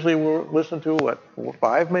can usually listen to, 4 or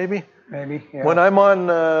 5 maybe? Maybe, yeah. When I'm on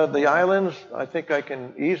the islands, I think I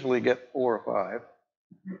can easily get 4 or 5.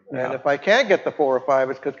 Yeah. And if I can't get the 4 or 5,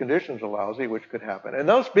 it's because conditions are lousy, which could happen. And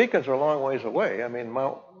those beacons are a long ways away. I mean,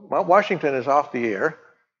 Mount Washington is off the air.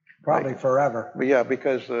 Probably forever. But yeah,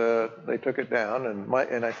 because they took it down,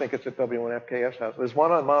 and I think it's at W1FKF's house. There's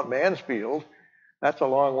one on Mount Mansfield. That's a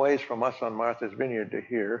long ways from us on Martha's Vineyard to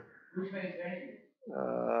here. Who's maintaining it?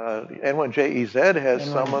 N1GHZ has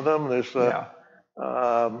some of them. There's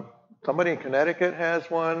somebody in Connecticut has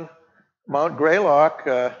one. Mount Greylock,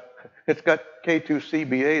 it's got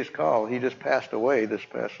K2CBA's call. He just passed away this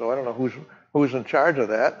past, so I don't know who's in charge of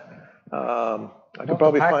that. I could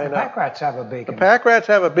probably find out. The pack rats have a beacon. The pack rats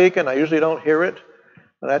have a beacon. I usually don't hear it.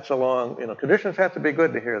 That's a long, conditions have to be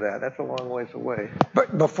good to hear that. That's a long ways away.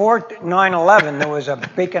 But before 9/11, there was a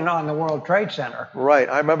beacon on the World Trade Center. Right,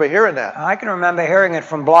 I remember hearing that. I can remember hearing it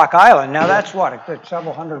from Block Island. Now that's what, it's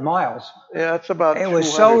several hundred miles. Yeah, it's about. It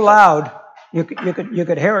was so loud, you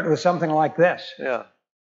could hear it with something like this. Yeah.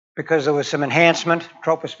 Because there was some enhancement,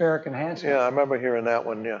 tropospheric enhancement. Yeah, I remember hearing that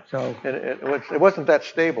one. Yeah. So and it wasn't that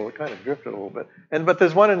stable. It kind of drifted a little bit. But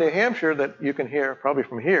there's one in New Hampshire that you can hear probably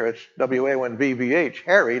from here. It's WA1VVH,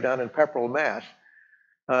 Harry, down in Pepperell, Mass.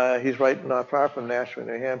 He's right not far from Nashville,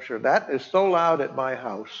 New Hampshire. That is so loud at my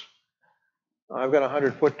house. I've got a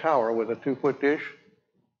 100-foot tower with a 2-foot dish.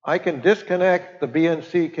 I can disconnect the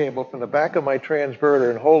BNC cable from the back of my transverter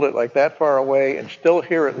and hold it like that far away and still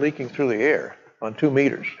hear it leaking through the air on 2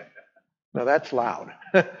 meters. Now that's loud,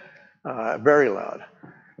 very loud.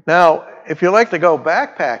 Now, if you like to go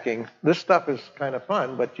backpacking, this stuff is kind of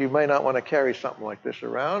fun, but you may not want to carry something like this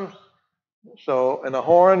around. So, and the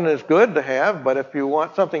horn is good to have, but if you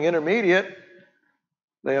want something intermediate,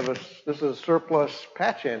 this is a surplus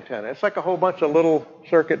patch antenna. It's like a whole bunch of little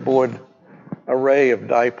circuit board array of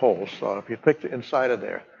dipoles. So if you pick the inside of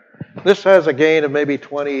there, this has a gain of maybe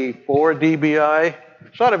 24 dBi.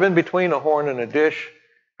 Sort of in between a horn and a dish.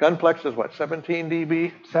 Gunplex is what, 17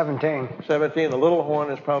 dB? 17. 17. The little horn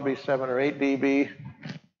is probably 7 or 8 dB,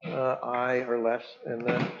 I or less.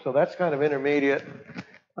 And so that's kind of intermediate.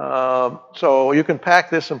 So you can pack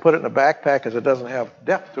this and put it in a backpack because it doesn't have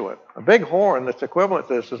depth to it. A big horn that's equivalent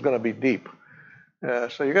to this is going to be deep.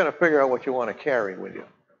 So you're going to figure out what you want to carry with you.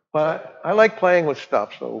 But I like playing with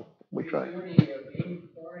stuff, so we try.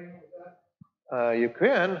 You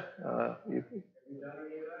can.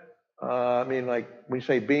 I mean, like we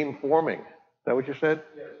say beam forming. Is that what you said?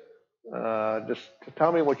 Yes. Just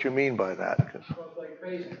tell me what you mean by that. Well, it's like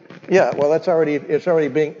phasing. Yeah, well, it's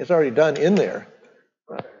already done in there.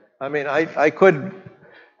 I mean, I could,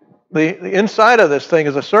 the inside of this thing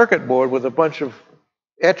is a circuit board with a bunch of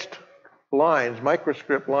etched lines,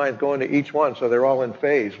 microstrip lines going to each one, so they're all in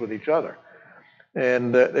phase with each other.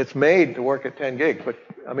 And it's made to work at 10 gigs, but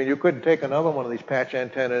I mean, you could take another one of these patch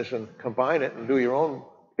antennas and combine it and do your own,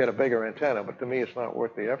 get a bigger antenna, but to me, it's not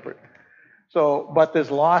worth the effort. So, but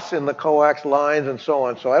there's loss in the coax lines and so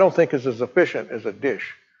on, so I don't think it's as efficient as a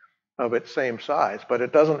dish of its same size, but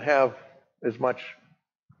it doesn't have as much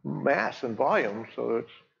mass and volume, so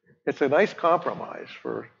it's a nice compromise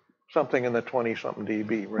for something in the 20-something dB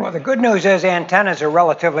range. Well, the good news is antennas are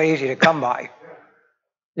relatively easy to come by.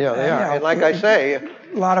 Yeah, they are. And like I say,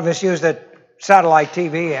 a lot of us use the satellite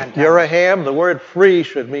TV antenna. You're a ham. The word free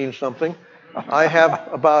should mean something. I have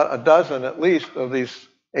about a dozen at least of these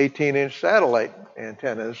 18-inch satellite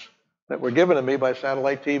antennas that were given to me by a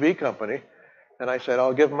satellite TV company. And I said,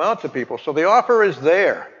 I'll give them out to people. So the offer is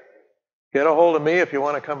there. Get a hold of me if you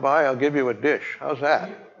want to come by. I'll give you a dish. How's that?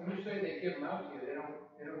 When you say they give them out to you,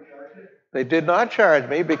 they don't charge it? They did not charge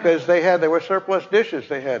me because there were surplus dishes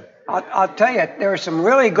they had. I'll tell you, there were some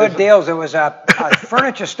really good deals. There was a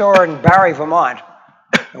furniture store in Barry, Vermont.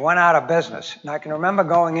 It went out of business. And I can remember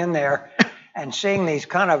going in there and seeing these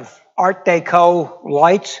kind of Art Deco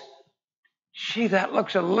lights. Gee, that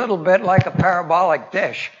looks a little bit like a parabolic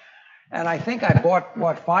dish. And I think I bought,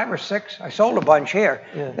 what, 5 or 6? I sold a bunch here.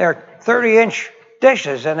 Yeah. They're 30-inch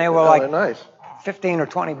dishes, and they were like nice. 15 or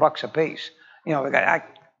 20 bucks a piece. You know, I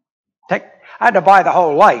had to buy the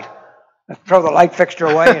whole light, throw the light fixture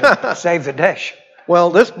away, and save the dish. Well,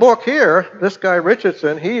 this book here, this guy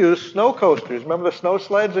Richardson, he used snow coasters. Remember the snow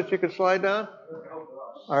sleds that you could slide down?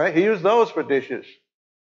 All right, he used those for dishes.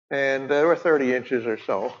 And they were 30 inches or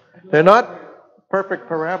so. They're not perfect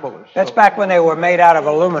parabolas. That's back when they were made out of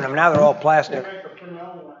aluminum. Now they're all plastic.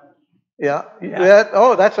 Yeah.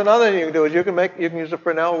 That's another thing you can do is you can use a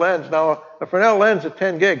Fresnel lens. Now, a Fresnel lens at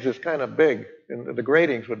 10 gigs is kind of big, and the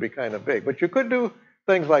gratings would be kind of big. But you could do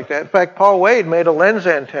things like that. In fact, Paul Wade made a lens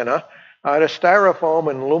antenna out of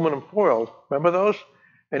styrofoam and aluminum foil. Remember those?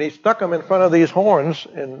 And he stuck them in front of these horns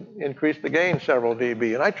and increased the gain several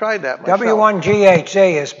dB. And I tried that myself.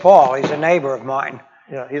 W1GHZ is Paul. He's a neighbor of mine.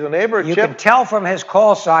 Yeah, he's a neighbor of You Chip. can tell from his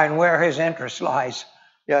call sign where his interest lies.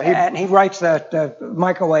 Yeah, and he writes the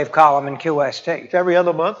microwave column in QST. It's every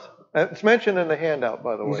other month. It's mentioned in the handout,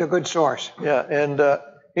 by the way. He's a good source. Yeah, and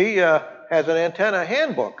he has an antenna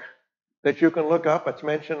handbook that you can look up. It's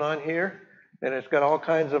mentioned on here. And it's got all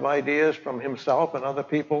kinds of ideas from himself and other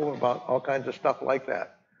people about all kinds of stuff like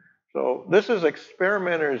that. So this is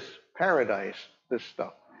experimenter's paradise, this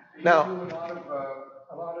stuff. Now, you do a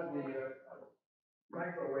lot of the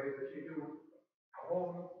microwave that you do a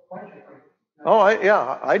whole bunch of things.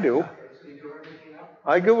 I do.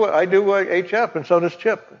 I do HF, and so does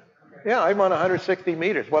Chip. Yeah, I'm on 160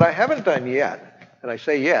 meters. What I haven't done yet, and I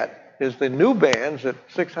say yet, is the new bands at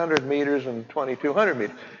 600 meters and 2200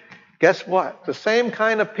 meters. Guess what? The same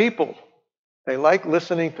kind of people. They like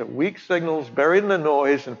listening to weak signals buried in the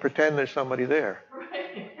noise and pretend there's somebody there.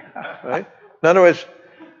 Right? In other words,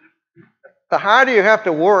 the harder you have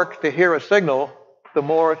to work to hear a signal, the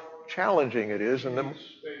more challenging it is. And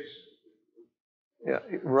yeah,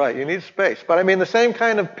 right, you need space. But I mean, the same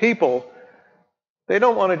kind of people, they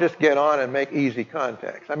don't want to just get on and make easy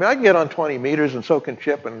contacts. I mean, I can get on 20 meters and so can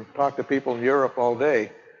Chip and talk to people in Europe all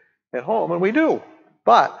day at home, and we do.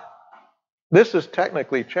 But this is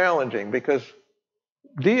technically challenging because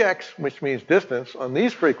DX, which means distance, on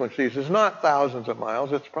these frequencies is not thousands of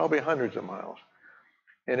miles, it's probably hundreds of miles.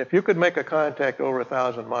 And if you could make a contact over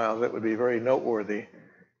 1,000 miles, that would be very noteworthy.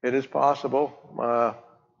 It is possible.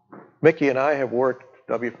 Mickey and I have worked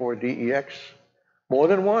W4DEX more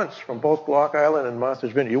than once from both Block Island and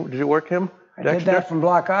Martha's Vineyard. Did you work him? I did that from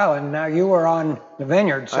Block Island. Now you were on the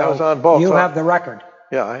Vineyard, so I was on both. You have the record.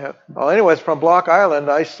 Yeah, I have. Well, anyways, from Block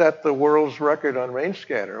Island, I set the world's record on range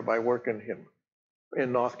scatter by working him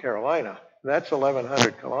in North Carolina. That's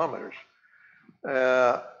 1,100 kilometers.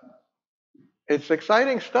 It's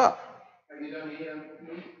exciting stuff. Have you done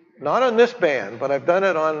EMP? Not on this band, but I've done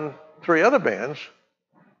it on 3 other bands.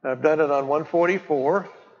 I've done it on 144.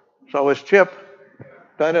 So has Chip.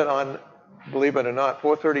 Done it on, believe it or not,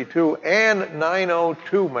 432 and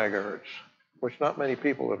 902 megahertz, which not many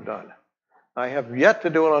people have done. I have yet to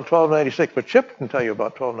do it on 1296, but Chip can tell you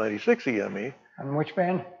about 1296 EME. On which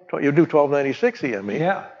band? You do 1296 EME.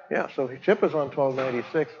 Yeah. Yeah, so Chip is on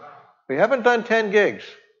 1296. We haven't done 10 gigs.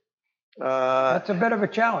 That's a bit of a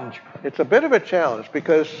challenge. It's a bit of a challenge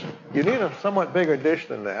because you need a somewhat bigger dish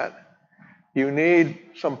than that. You need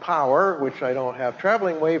some power, which I don't have.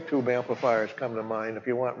 Traveling wave tube amplifiers come to mind if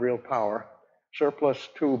you want real power. Surplus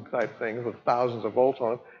tube type things with thousands of volts on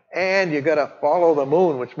them. And you got to follow the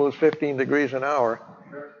moon, which moves 15 degrees an hour.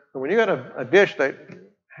 And when you got a dish that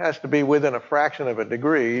has to be within a fraction of a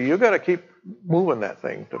degree, you got to keep moving that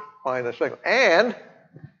thing to find the signal. And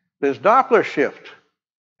there's Doppler shift.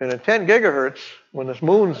 And at 10 gigahertz, when this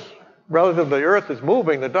moon's relative to the Earth is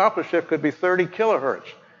moving, the Doppler shift could be 30 kilohertz.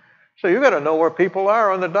 So you got to know where people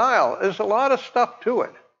are on the dial. There's a lot of stuff to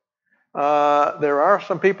it. There are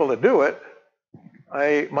some people that do it.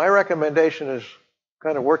 My recommendation is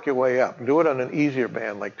kind of work your way up. Do it on an easier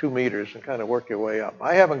band, like 2 meters, and kind of work your way up.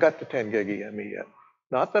 I haven't got to 10 gig EME yet.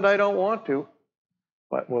 Not that I don't want to,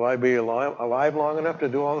 but will I be alive long enough to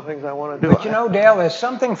do all the things I want to do? But you know, Dale, there's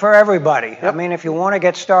something for everybody. Yep. I mean, if you want to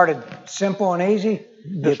get started simple and easy,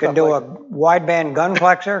 you can do a wideband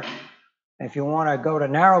gunplexer. If you want to go to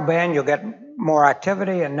narrow band, you'll get more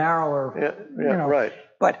activity and narrower. Yeah, right.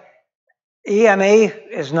 But EME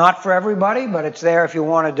is not for everybody, but it's there if you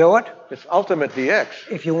want to do it. It's Ultimate DX.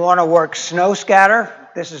 If you want to work snow scatter,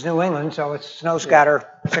 this is New England, so it's snow scatter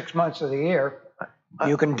 6 months of the year.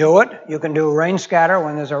 You can do it. You can do rain scatter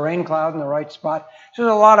when there's a rain cloud in the right spot. So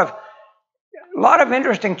there's a lot of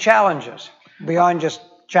interesting challenges beyond just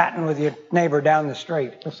chatting with your neighbor down the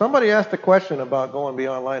street. Somebody asked a question about going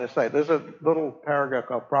beyond line of sight. There's a little paragraph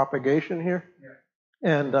called propagation here. Yeah.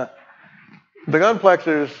 And the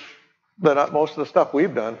gunplexers, most of the stuff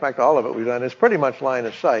we've done, in fact, all of it we've done, is pretty much line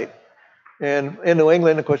of sight. And in New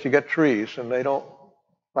England, of course, you get trees, and they don't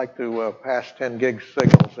like to pass 10 gig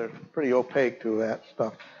signals. They're pretty opaque to that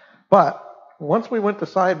stuff. But once we went to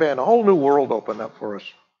sideband, a whole new world opened up for us.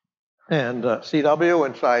 And CW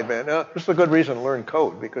and sideband. This is a good reason to learn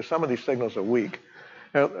code, because some of these signals are weak.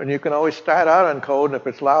 And you can always start out on code, and if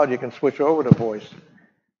it's loud, you can switch over to voice.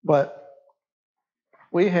 But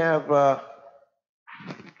we have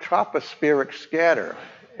tropospheric scatter.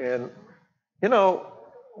 And, you know,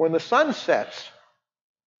 when the sun sets,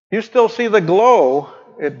 you still see the glow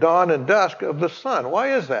at dawn and dusk of the sun.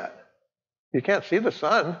 Why is that? You can't see the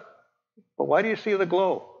sun, but why do you see the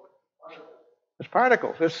glow? It's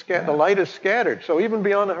particles. The light is scattered. So even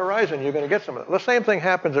beyond the horizon, you're going to get some of that. The same thing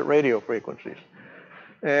happens at radio frequencies.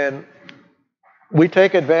 And we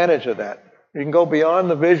take advantage of that. You can go beyond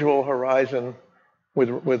the visual horizon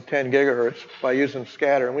with 10 gigahertz by using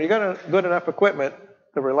scatter. And when you got good enough equipment,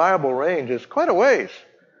 the reliable range is quite a ways.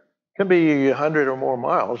 It can be 100 or more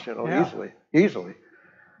miles, you know, easily.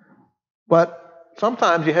 But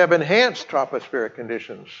sometimes you have enhanced tropospheric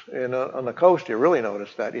conditions. And on the coast, you really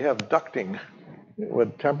notice that. You have ducting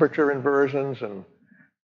with temperature inversions and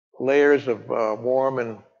layers of warm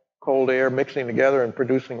and cold air mixing together and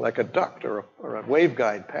producing like a duct or a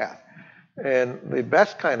waveguide path. And the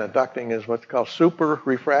best kind of ducting is what's called super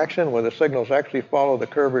refraction, where the signals actually follow the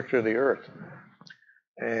curvature of the Earth.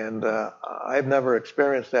 And I've never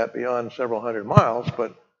experienced that beyond several hundred miles,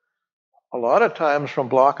 but a lot of times from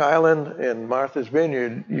Block Island and Martha's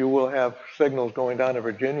Vineyard, you will have signals going down to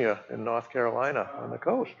Virginia and North Carolina on the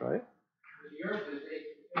coast, right? The Earth is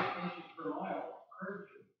 8 inches per mile.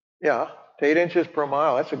 Yeah, 8 inches per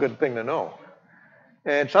mile. That's a good thing to know.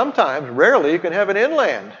 And sometimes, rarely, you can have it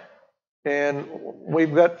inland. And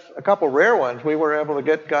we've got a couple rare ones. We were able to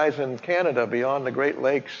get guys in Canada beyond the Great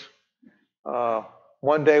Lakes.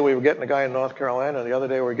 One day we were getting a guy in North Carolina, and the other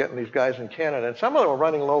day we were getting these guys in Canada. And some of them were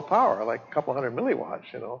running low power, like a couple hundred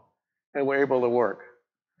milliwatts, you know, and we're able to work.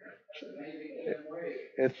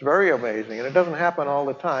 It's very amazing, and it doesn't happen all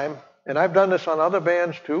the time. And I've done this on other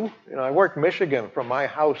bands too. You know, I worked Michigan from my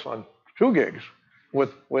house on 2 gigs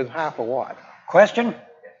with half a watt. Question?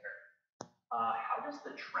 How does the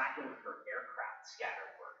tracking for aircraft scatter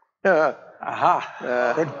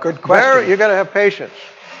work? Good question. You got to have patience.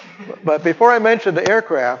 But before I mention the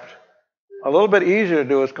aircraft, a little bit easier to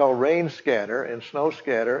do is called rain scatter and snow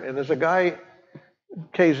scatter. And there's a guy,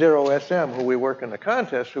 K0SM, who we work in the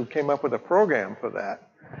contest, who came up with a program for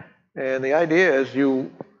that. And the idea is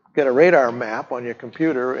you get a radar map on your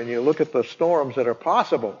computer and you look at the storms that are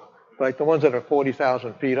possible, like the ones that are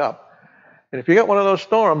 40,000 feet up. And if you get one of those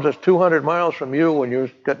storms that's 200 miles from you and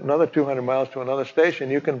you get another 200 miles to another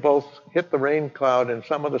station, you can both hit the rain cloud and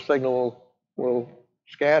some of the signal will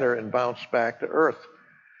scatter and bounce back to Earth.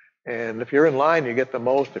 And if you're in line, you get the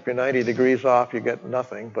most. If you're 90 degrees off, you get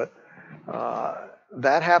nothing. But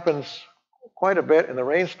that happens quite a bit, and the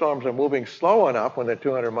rainstorms are moving slow enough when they're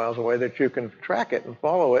 200 miles away that you can track it and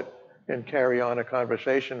follow it and carry on a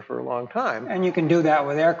conversation for a long time. And you can do that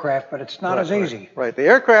with aircraft, but it's not as easy. Right. The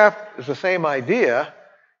aircraft is the same idea,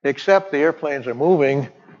 except the airplanes are moving,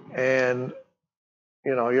 and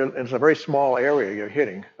you know, it's a very small area you're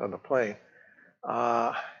hitting on the plane.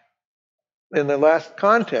 In the last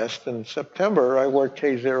contest in September, I worked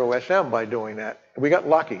K0SM by doing that. We got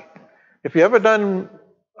lucky. If you ever done,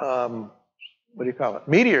 what do you call it?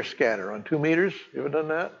 Meteor scatter on 2 meters. You ever done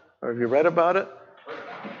that? Or have you read about it?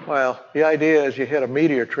 Well, the idea is you hit a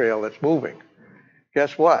meteor trail that's moving.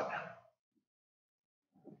 Guess what?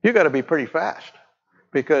 You got to be pretty fast,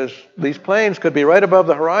 because these planes could be right above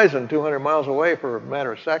the horizon 200 miles away for a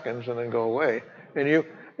matter of seconds and then go away. And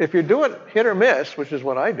if you do it hit or miss, which is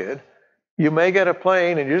what I did, you may get a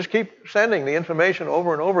plane and you just keep sending the information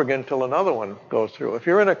over and over again until another one goes through. If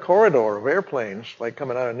you're in a corridor of airplanes, like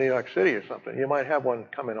coming out of New York City or something, you might have one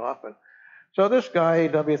coming off. And so this guy,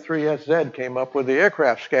 W3SZ, came up with the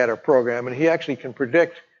aircraft scatter program, and he actually can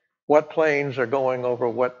predict what planes are going over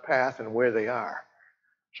what path and where they are.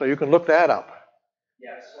 So you can look that up.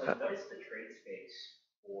 Yeah, so what is the trade space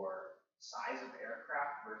for size of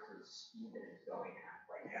aircraft versus speed that it's going at?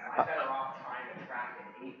 Like, am I better off trying to track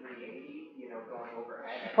an A380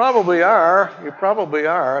 probably are. You probably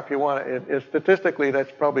are. If you want it, statistically,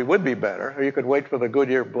 that probably would be better. Or you could wait for the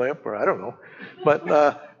Goodyear blimp, or I don't know. But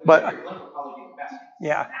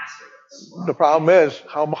yeah. the problem is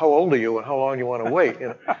how old are you and how long you want to wait. You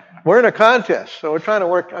know? We're in a contest, so I'm trying to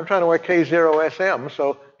work K0SM.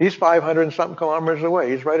 So he's 500 and something kilometers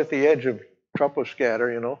away. He's right at the edge of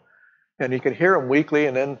troposcatter, you know, and you can hear him weakly,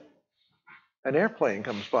 and then an airplane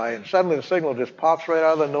comes by, and suddenly the signal just pops right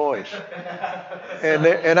out of the noise. And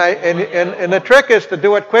the trick is to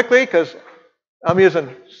do it quickly, because I'm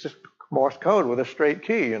using Morse code with a straight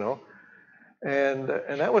key, you know. And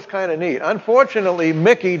that was kind of neat. Unfortunately,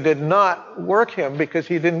 Mickey did not work him because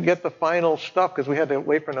he didn't get the final stuff, because we had to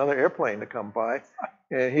wait for another airplane to come by,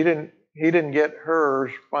 and he didn't get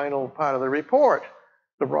her final part of the report.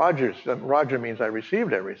 The Rogers. Roger means I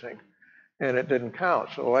received everything, and it didn't count.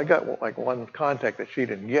 So I got like one contact that she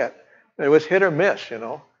didn't get. It was hit or miss, you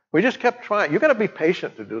know. We just kept trying. You got to be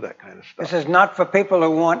patient to do that kind of stuff. This is not for people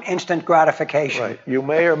who want instant gratification. Right. You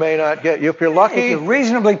may or may not get. If you're lucky, if you're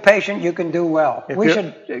reasonably patient, you can do well. We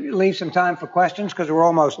should leave some time for questions because we're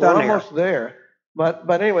almost done here. We're almost there.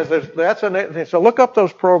 But anyways, that's a so look up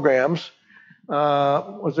those programs.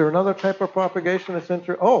 Was there another type of propagation that's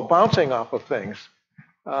interesting? Oh, bouncing off of things.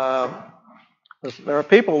 There are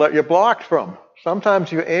people that you're blocked from.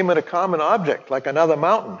 Sometimes you aim at a common object, like another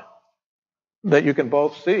mountain, that you can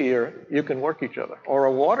both see, or you can work each other. Or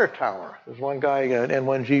a water tower. There's one guy at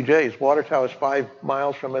N1GJ. His water tower is 5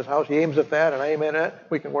 miles from his house. He aims at that, and I aim at it.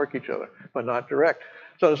 We can work each other, but not direct.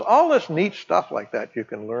 So there's all this neat stuff like that you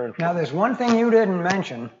can learn from. Now, there's one thing you didn't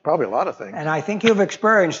mention. Probably a lot of things. And I think you've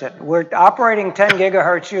experienced it. We're operating 10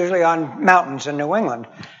 gigahertz usually on mountains in New England.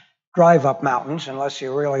 Drive up mountains, unless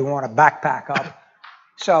you really want to backpack up.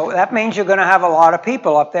 So that means you're going to have a lot of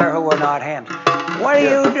people up there who are not hams. What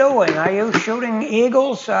are you doing? Are you shooting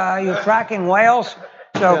eagles? Are you tracking whales?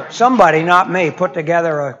 So somebody, not me, put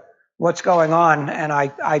together what's going on, and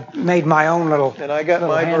I made my own little. And I got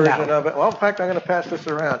my version of it. Well, in fact, I'm going to pass this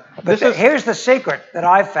around. But here's the secret that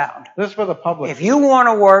I've found. This is for the public. If you want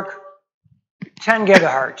to work 10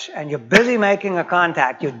 gigahertz and you're busy making a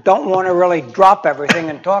contact, you don't want to really drop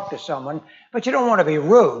everything and talk to someone, but you don't want to be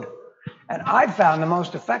rude. And I've found the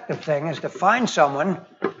most effective thing is to find someone,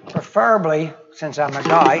 preferably, since I'm a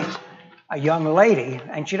guy, a young lady,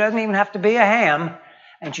 and she doesn't even have to be a ham,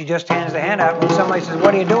 and she just hands the hand out. When somebody says,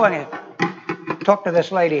 "What are you doing?" Talk to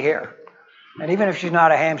this lady here. And even if she's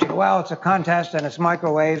not a ham, she goes, "Well, it's a contest and it's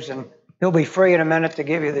microwaves, and he'll be free in a minute to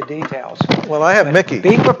give you the details." Well, I have Mickey.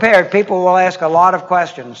 Be prepared. People will ask a lot of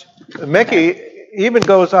questions. Mickey even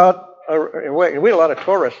goes out, we had a lot of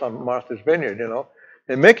tourists on Martha's Vineyard, you know.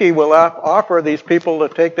 And Mickey will offer these people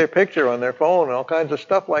to take their picture on their phone and all kinds of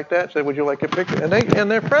stuff like that. Say, "Would you like a picture?"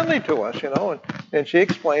 And they're friendly to us, you know. And she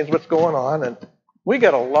explains what's going on, and we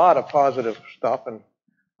get a lot of positive stuff. And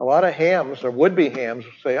a lot of hams or would-be hams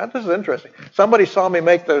say, "Oh, this is interesting." Somebody saw me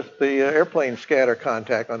make the airplane scatter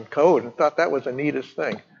contact on code and thought that was the neatest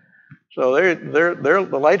thing. So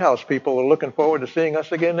the lighthouse people are looking forward to seeing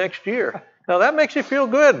us again next year. Now that makes you feel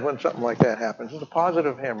good when something like that happens. It's a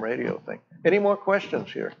positive ham radio thing. Any more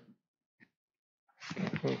questions here?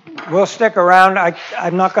 We'll stick around.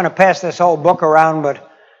 I'm not going to pass this whole book around,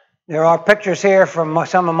 but there are pictures here from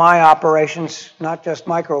some of my operations, not just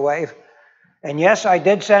microwave. And yes, I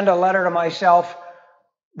did send a letter to myself.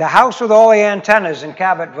 The house with all the antennas in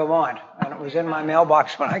Cabot, Vermont. And it was in my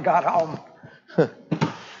mailbox when I got home.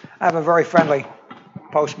 I have a very friendly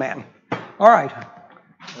postman. All right.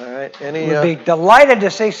 All right. We'd be delighted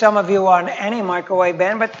to see some of you on any microwave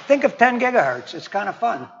band, but think of 10 gigahertz. It's kind of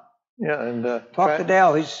fun. Yeah, and talk to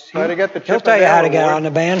Dale. He'll tell you how to get on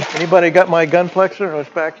the band. Anybody got my gunplexer? It's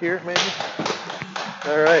back here, maybe.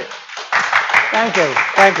 All right. Thank you.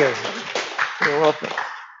 Thank you. You're welcome.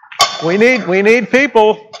 We need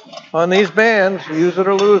people on these bands. Use it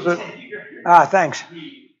or lose it. Thanks.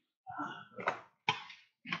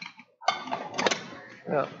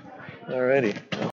 Yeah. All righty.